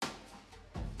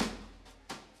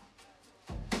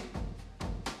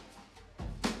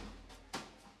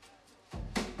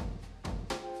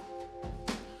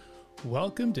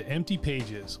Welcome to Empty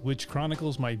Pages, which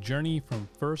chronicles my journey from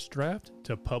first draft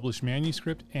to published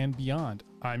manuscript and beyond.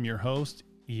 I'm your host,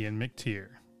 Ian McTeer.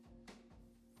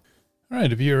 All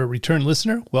right, if you're a return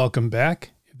listener, welcome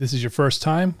back. If this is your first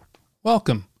time,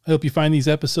 welcome. I hope you find these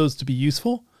episodes to be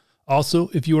useful. Also,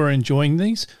 if you are enjoying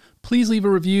these, please leave a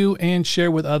review and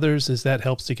share with others, as that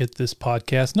helps to get this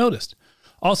podcast noticed.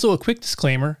 Also, a quick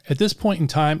disclaimer, at this point in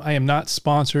time, I am not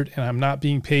sponsored and I'm not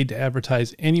being paid to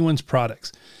advertise anyone's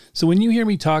products. So when you hear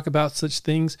me talk about such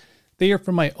things, they are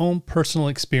from my own personal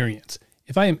experience.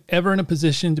 If I am ever in a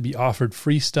position to be offered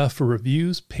free stuff for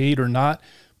reviews, paid or not,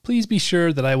 please be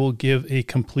sure that I will give a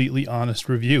completely honest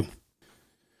review.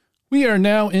 We are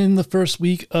now in the first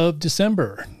week of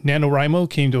December. NaNoWriMo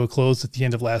came to a close at the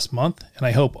end of last month, and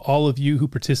I hope all of you who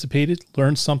participated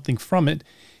learned something from it,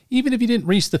 even if you didn't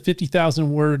reach the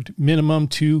 50,000 word minimum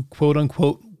to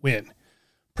quote-unquote win.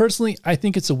 Personally, I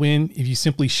think it's a win if you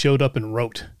simply showed up and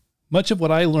wrote. Much of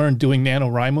what I learned doing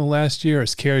NaNoWriMo last year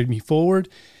has carried me forward,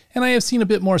 and I have seen a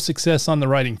bit more success on the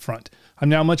writing front. I'm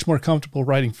now much more comfortable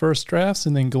writing first drafts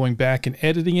and then going back and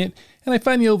editing it, and I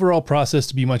find the overall process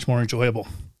to be much more enjoyable.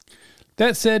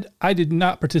 That said, I did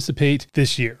not participate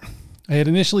this year. I had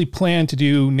initially planned to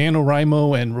do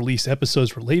NaNoWriMo and release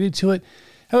episodes related to it.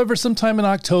 However, sometime in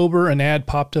October, an ad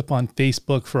popped up on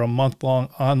Facebook for a month-long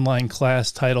online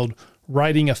class titled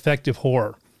Writing Effective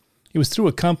Horror. It was through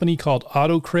a company called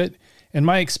AutoCrit, and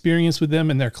my experience with them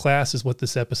and their class is what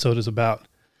this episode is about.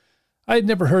 I had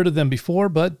never heard of them before,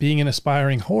 but being an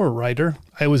aspiring horror writer,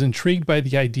 I was intrigued by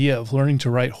the idea of learning to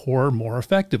write horror more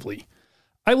effectively.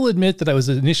 I will admit that I was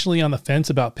initially on the fence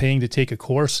about paying to take a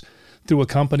course through a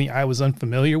company I was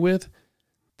unfamiliar with.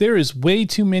 There is way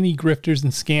too many grifters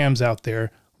and scams out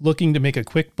there looking to make a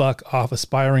quick buck off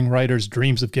aspiring writers'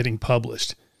 dreams of getting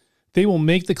published. They will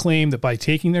make the claim that by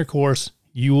taking their course,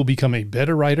 you will become a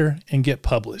better writer and get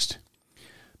published.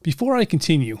 Before I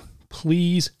continue,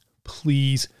 please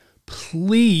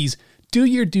do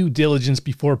your due diligence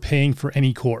before paying for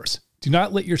any course. Do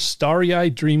not let your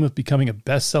starry-eyed dream of becoming a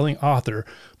best-selling author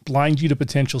blind you to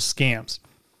potential scams.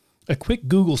 A quick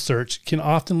Google search can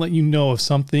often let you know if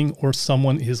something or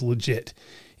someone is legit.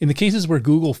 In the cases where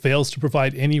Google fails to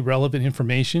provide any relevant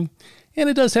information, and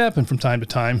it does happen from time to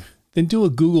time, then do a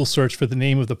Google search for the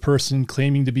name of the person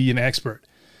claiming to be an expert.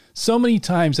 So many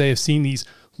times I have seen these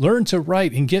learn to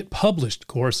write and get published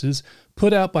courses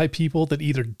put out by people that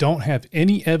either don't have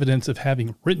any evidence of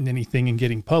having written anything and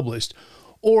getting published,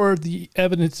 or the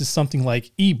evidence is something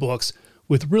like ebooks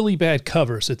with really bad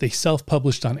covers that they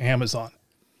self-published on Amazon.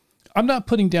 I'm not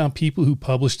putting down people who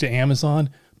publish to Amazon,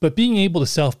 but being able to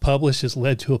self-publish has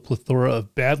led to a plethora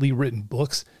of badly written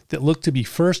books that look to be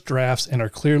first drafts and are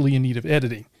clearly in need of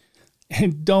editing.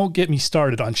 And don't get me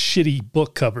started on shitty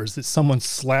book covers that someone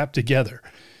slapped together.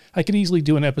 I could easily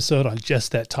do an episode on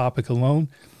just that topic alone,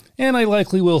 and I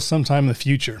likely will sometime in the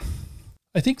future.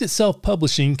 I think that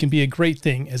self-publishing can be a great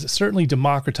thing, as it certainly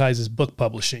democratizes book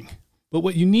publishing. But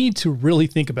what you need to really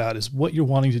think about is what you're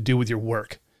wanting to do with your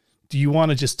work. Do you want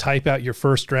to just type out your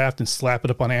first draft and slap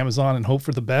it up on Amazon and hope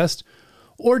for the best?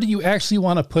 Or do you actually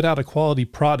want to put out a quality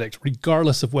product,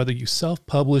 regardless of whether you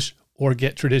self-publish or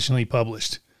get traditionally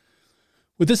published?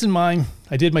 With this in mind,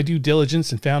 I did my due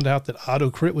diligence and found out that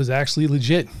AutoCrit was actually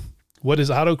legit. What is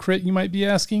AutoCrit, you might be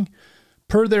asking?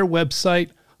 Per their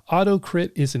website,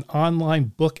 AutoCrit is an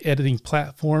online book editing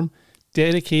platform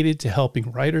dedicated to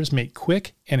helping writers make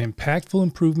quick and impactful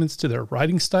improvements to their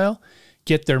writing style,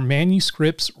 get their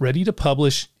manuscripts ready to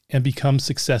publish, and become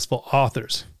successful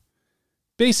authors.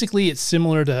 Basically, it's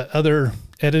similar to other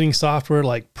editing software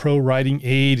like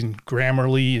ProWritingAid and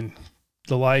Grammarly and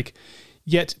the like,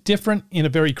 yet different in a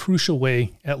very crucial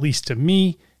way, at least to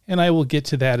me, and I will get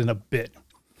to that in a bit.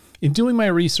 In doing my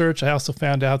research, I also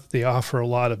found out that they offer a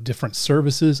lot of different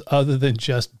services other than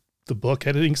just the book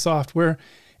editing software,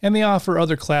 and they offer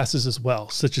other classes as well,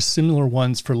 such as similar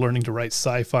ones for learning to write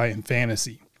sci-fi and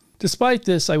fantasy. Despite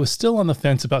this, I was still on the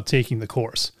fence about taking the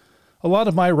course. A lot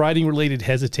of my writing-related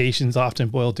hesitations often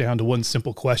boil down to one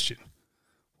simple question.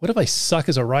 What if I suck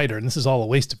as a writer and this is all a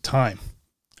waste of time?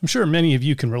 I'm sure many of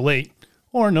you can relate,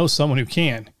 or know someone who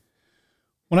can.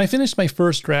 When I finished my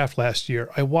first draft last year,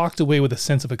 I walked away with a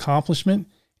sense of accomplishment,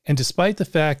 and despite the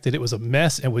fact that it was a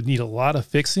mess and would need a lot of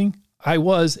fixing, I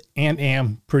was and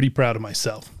am pretty proud of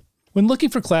myself. When looking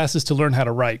for classes to learn how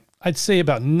to write, I'd say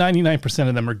about 99%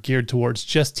 of them are geared towards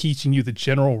just teaching you the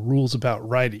general rules about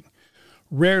writing.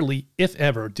 Rarely, if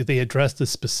ever, do they address the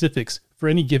specifics for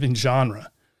any given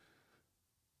genre.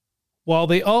 While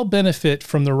they all benefit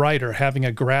from the writer having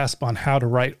a grasp on how to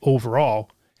write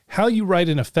overall, how you write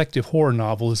an effective horror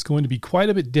novel is going to be quite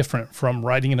a bit different from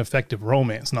writing an effective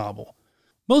romance novel.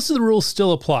 Most of the rules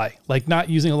still apply, like not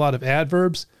using a lot of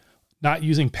adverbs, not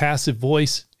using passive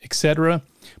voice, etc.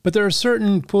 But there are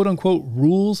certain quote-unquote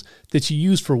rules that you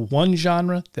use for one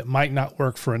genre that might not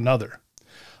work for another.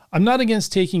 I'm not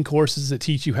against taking courses that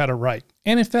teach you how to write,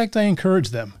 and in fact I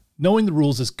encourage them. Knowing the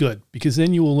rules is good, because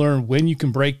then you will learn when you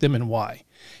can break them and why.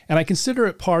 And I consider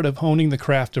it part of honing the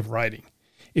craft of writing.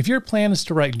 If your plan is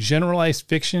to write generalized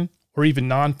fiction, or even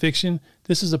nonfiction,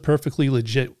 this is a perfectly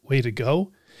legit way to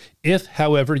go. If,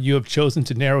 however, you have chosen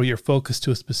to narrow your focus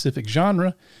to a specific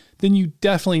genre, then you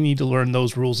definitely need to learn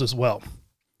those rules as well.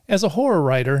 As a horror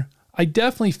writer, I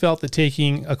definitely felt that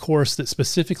taking a course that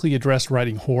specifically addressed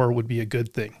writing horror would be a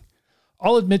good thing.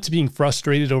 I'll admit to being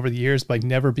frustrated over the years by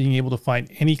never being able to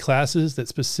find any classes that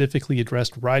specifically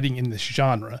addressed writing in this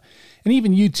genre, and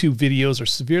even YouTube videos are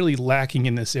severely lacking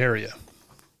in this area.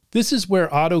 This is where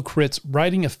AutoCrit's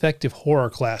Writing Effective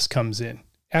Horror class comes in.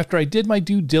 After I did my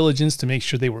due diligence to make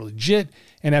sure they were legit,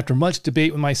 and after much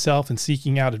debate with myself and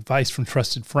seeking out advice from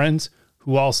trusted friends,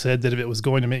 who all said that if it was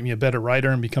going to make me a better writer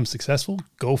and become successful,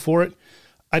 go for it,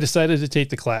 I decided to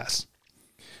take the class.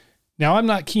 Now, I'm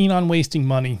not keen on wasting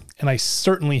money, and I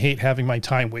certainly hate having my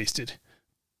time wasted.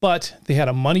 But they had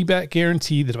a money-back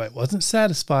guarantee that if I wasn't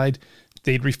satisfied,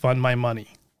 they'd refund my money.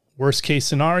 Worst case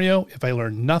scenario, if I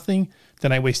learned nothing,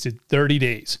 then I wasted 30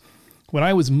 days. When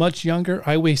I was much younger,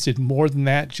 I wasted more than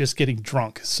that just getting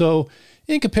drunk. So,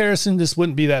 in comparison, this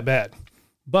wouldn't be that bad.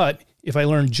 But if I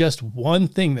learned just one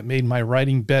thing that made my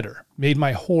writing better, made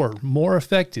my horror more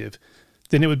effective,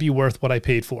 then it would be worth what I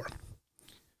paid for.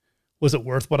 Was it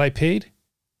worth what I paid?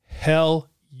 Hell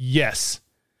yes.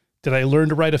 Did I learn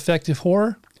to write effective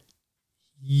horror?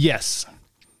 Yes.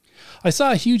 I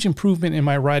saw a huge improvement in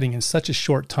my writing in such a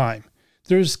short time.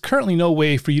 There's currently no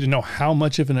way for you to know how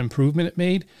much of an improvement it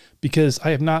made because I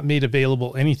have not made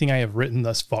available anything I have written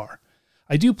thus far.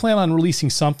 I do plan on releasing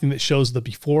something that shows the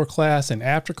before class and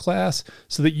after class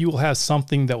so that you will have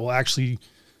something that will actually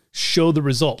show the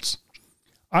results.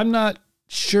 I'm not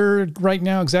sure right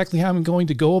now exactly how I'm going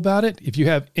to go about it. If you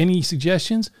have any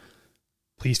suggestions,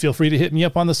 please feel free to hit me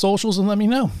up on the socials and let me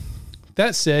know.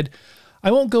 That said,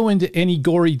 I won't go into any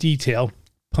gory detail,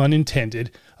 pun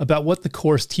intended, about what the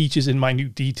course teaches in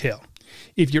minute detail.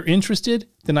 If you're interested,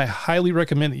 then I highly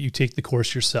recommend that you take the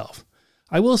course yourself.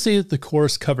 I will say that the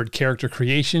course covered character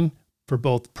creation for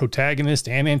both protagonist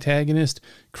and antagonist,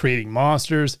 creating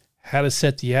monsters, how to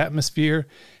set the atmosphere,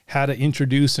 how to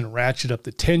introduce and ratchet up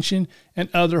the tension, and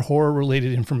other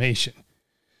horror-related information.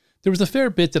 There was a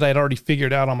fair bit that I had already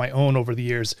figured out on my own over the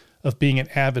years of being an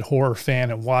avid horror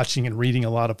fan and watching and reading a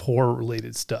lot of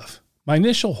horror-related stuff. My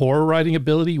initial horror writing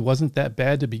ability wasn't that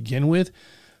bad to begin with,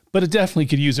 but it definitely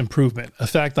could use improvement, a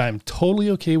fact I am totally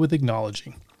okay with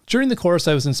acknowledging. During the course,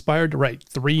 I was inspired to write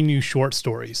 3 new short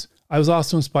stories. I was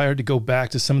also inspired to go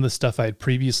back to some of the stuff I had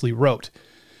previously wrote.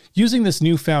 Using this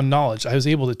newfound knowledge, I was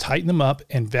able to tighten them up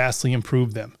and vastly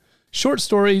improve them. Short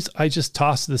stories, I just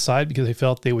tossed to the side because I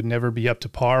felt they would never be up to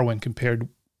par when compared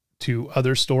to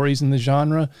other stories in the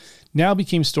genre, now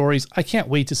became stories I can't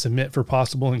wait to submit for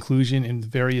possible inclusion in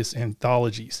various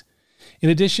anthologies.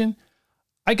 In addition,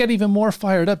 I got even more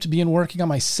fired up to begin working on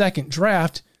my second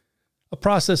draft, a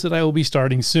process that I will be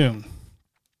starting soon.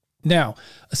 Now,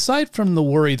 aside from the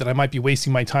worry that I might be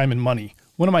wasting my time and money,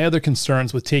 one of my other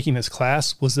concerns with taking this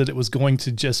class was that it was going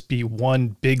to just be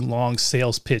one big long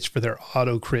sales pitch for their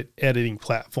AutoCrit editing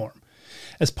platform.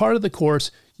 As part of the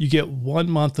course, you get 1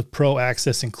 month of pro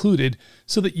access included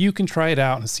so that you can try it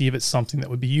out and see if it's something that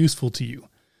would be useful to you.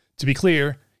 To be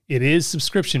clear, it is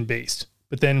subscription based,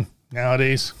 but then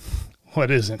nowadays,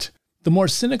 what isn't? The more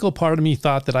cynical part of me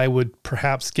thought that I would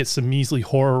perhaps get some measly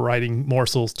horror writing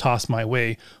morsels tossed my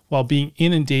way while being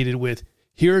inundated with,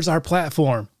 here's our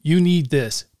platform, you need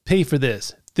this, pay for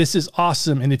this, this is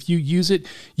awesome, and if you use it,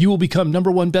 you will become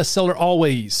 #1 bestseller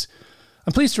always.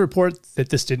 I'm pleased to report that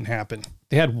this didn't happen.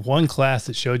 They had one class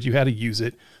that showed you how to use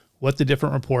it, what the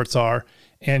different reports are,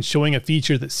 and showing a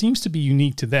feature that seems to be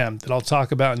unique to them that I'll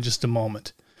talk about in just a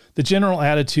moment. The general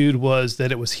attitude was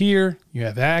that it was here, you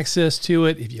have access to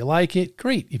it, if you like it,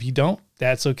 great, if you don't,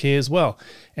 that's okay as well,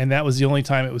 and that was the only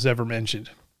time it was ever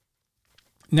mentioned.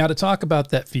 Now to talk about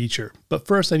that feature, but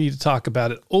first I need to talk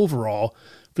about it overall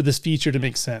for this feature to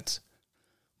make sense.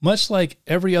 Much like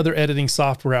every other editing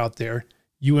software out there,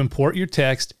 you import your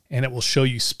text and it will show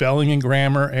you spelling and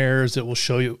grammar errors, it will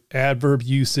show you adverb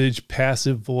usage,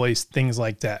 passive voice, things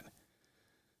like that.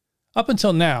 Up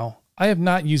until now, I have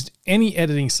not used any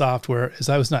editing software as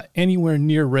I was not anywhere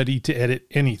near ready to edit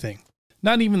anything.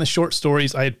 Not even the short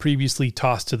stories I had previously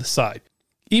tossed to the side,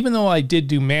 even though I did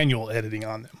do manual editing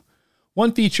on them.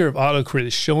 One feature of AutoCrit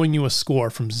is showing you a score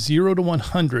from 0 to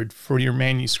 100 for your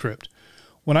manuscript.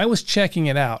 When I was checking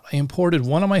it out, I imported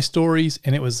one of my stories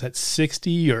and it was at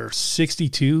 60 or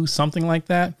 62, something like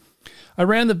that. I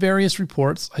ran the various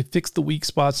reports, I fixed the weak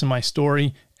spots in my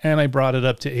story, and I brought it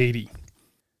up to 80.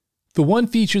 The one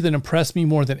feature that impressed me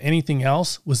more than anything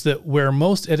else was that where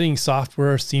most editing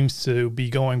software seems to be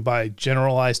going by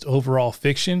generalized overall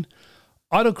fiction,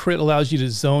 AutoCrit allows you to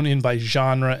zone in by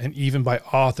genre and even by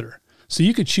author. So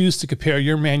you could choose to compare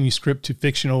your manuscript to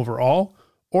fiction overall,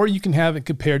 or you can have it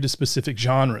compared to specific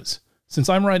genres. Since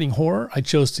I'm writing horror, I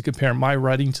chose to compare my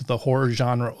writing to the horror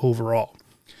genre overall.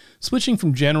 Switching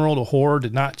from general to horror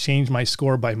did not change my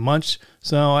score by much,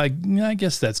 so I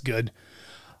guess that's good.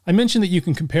 I mentioned that you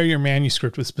can compare your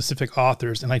manuscript with specific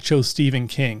authors, and I chose Stephen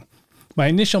King. My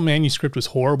initial manuscript was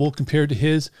horrible compared to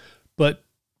his, but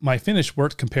my finished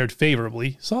work compared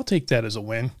favorably, so I'll take that as a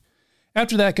win.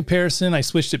 After that comparison, I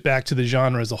switched it back to the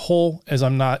genre as a whole, as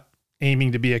I'm not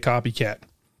aiming to be a copycat.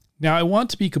 Now, I want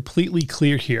to be completely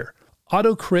clear here.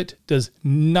 AutoCrit does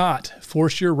not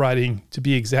force your writing to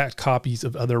be exact copies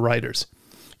of other writers.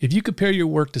 If you compare your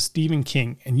work to Stephen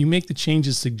King and you make the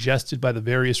changes suggested by the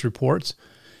various reports,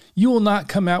 you will not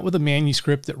come out with a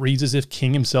manuscript that reads as if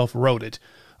King himself wrote it,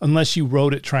 unless you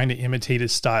wrote it trying to imitate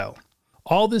his style.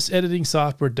 All this editing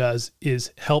software does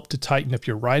is help to tighten up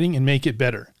your writing and make it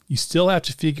better. You still have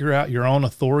to figure out your own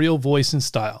authorial voice and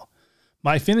style.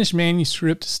 My finished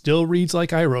manuscript still reads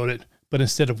like I wrote it, but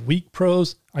instead of weak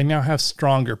prose, I now have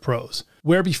stronger prose.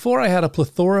 Where before I had a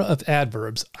plethora of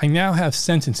adverbs, I now have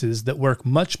sentences that work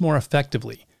much more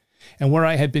effectively. And where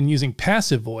I had been using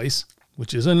passive voice,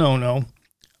 which is a no-no,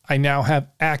 I now have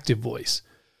active voice.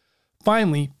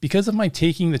 Finally, because of my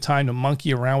taking the time to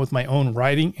monkey around with my own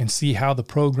writing and see how the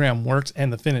program works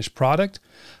and the finished product,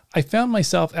 I found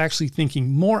myself actually thinking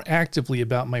more actively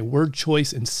about my word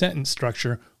choice and sentence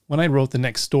structure when I wrote the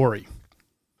next story.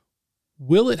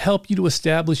 Will it help you to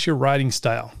establish your writing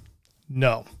style?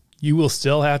 No, you will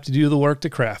still have to do the work to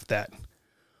craft that.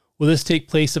 Will this take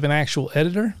place of an actual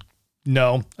editor?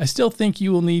 No, I still think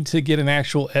you will need to get an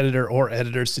actual editor or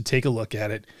editors to take a look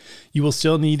at it. You will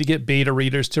still need to get beta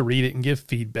readers to read it and give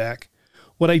feedback.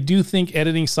 What I do think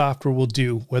editing software will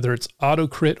do, whether it's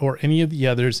AutoCrit or any of the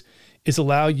others, is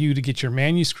allow you to get your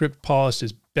manuscript polished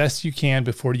as best you can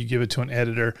before you give it to an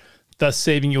editor, thus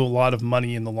saving you a lot of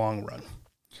money in the long run.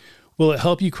 Will it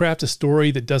help you craft a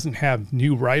story that doesn't have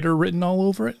new writer written all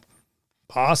over it?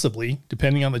 Possibly,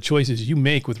 depending on the choices you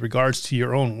make with regards to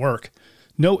your own work.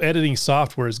 No editing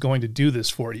software is going to do this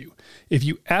for you. If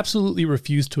you absolutely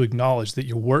refuse to acknowledge that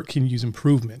your work can use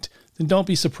improvement, then don't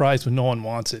be surprised when no one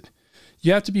wants it.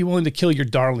 You have to be willing to kill your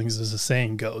darlings, as the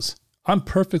saying goes. I'm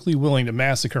perfectly willing to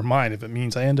massacre mine if it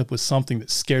means I end up with something that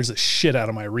scares the shit out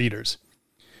of my readers.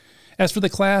 As for the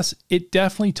class, it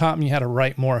definitely taught me how to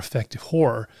write more effective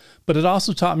horror, but it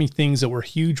also taught me things that were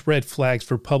huge red flags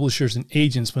for publishers and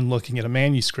agents when looking at a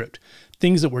manuscript,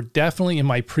 things that were definitely in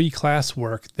my pre-class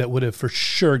work that would have for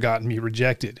sure gotten me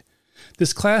rejected.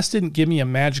 This class didn't give me a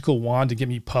magical wand to get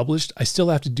me published, I still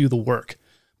have to do the work.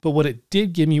 But what it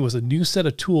did give me was a new set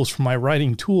of tools for my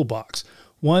writing toolbox,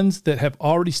 ones that have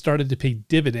already started to pay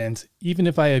dividends even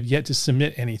if I have yet to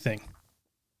submit anything.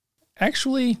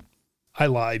 Actually, I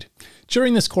lied.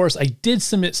 During this course, I did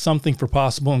submit something for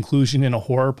possible inclusion in a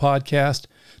horror podcast.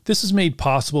 This was made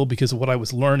possible because of what I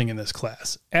was learning in this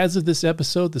class. As of this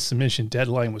episode, the submission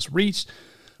deadline was reached,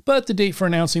 but the date for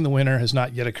announcing the winner has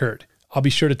not yet occurred. I'll be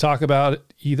sure to talk about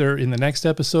it either in the next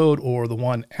episode or the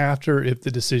one after if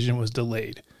the decision was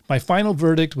delayed. My final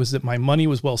verdict was that my money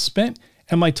was well spent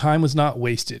and my time was not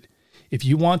wasted. If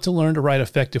you want to learn to write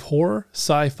effective horror,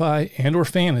 sci-fi, and or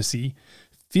fantasy,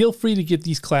 feel free to give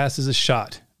these classes a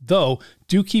shot. Though,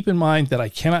 do keep in mind that I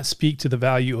cannot speak to the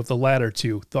value of the latter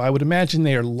two, though I would imagine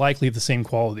they are likely the same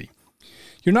quality.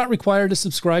 You're not required to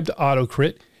subscribe to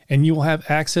AutoCrit, and you will have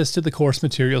access to the course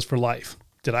materials for life.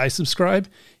 Did I subscribe?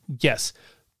 Yes,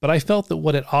 but I felt that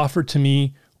what it offered to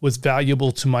me was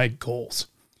valuable to my goals.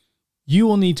 You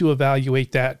will need to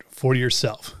evaluate that for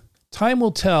yourself. Time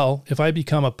will tell if I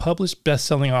become a published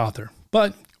best-selling author,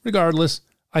 but regardless,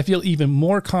 I feel even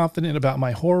more confident about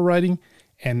my horror writing,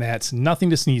 and that's nothing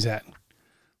to sneeze at.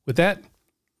 With that,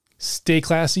 stay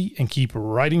classy and keep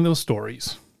writing those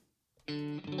stories.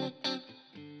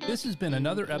 This has been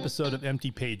another episode of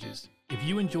Empty Pages. If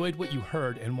you enjoyed what you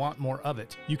heard and want more of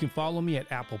it, you can follow me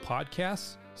at Apple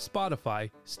Podcasts,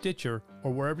 Spotify, Stitcher,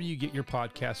 or wherever you get your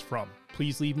podcasts from.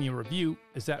 Please leave me a review,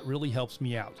 as that really helps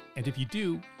me out. And if you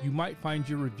do, you might find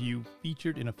your review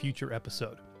featured in a future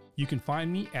episode. You can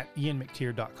find me at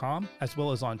ianmctier.com, as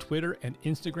well as on Twitter and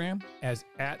Instagram as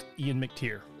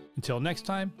 @IanMcTier. Until next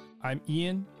time, I'm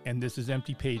Ian, and this is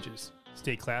Empty Pages.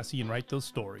 Stay classy and write those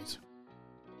stories.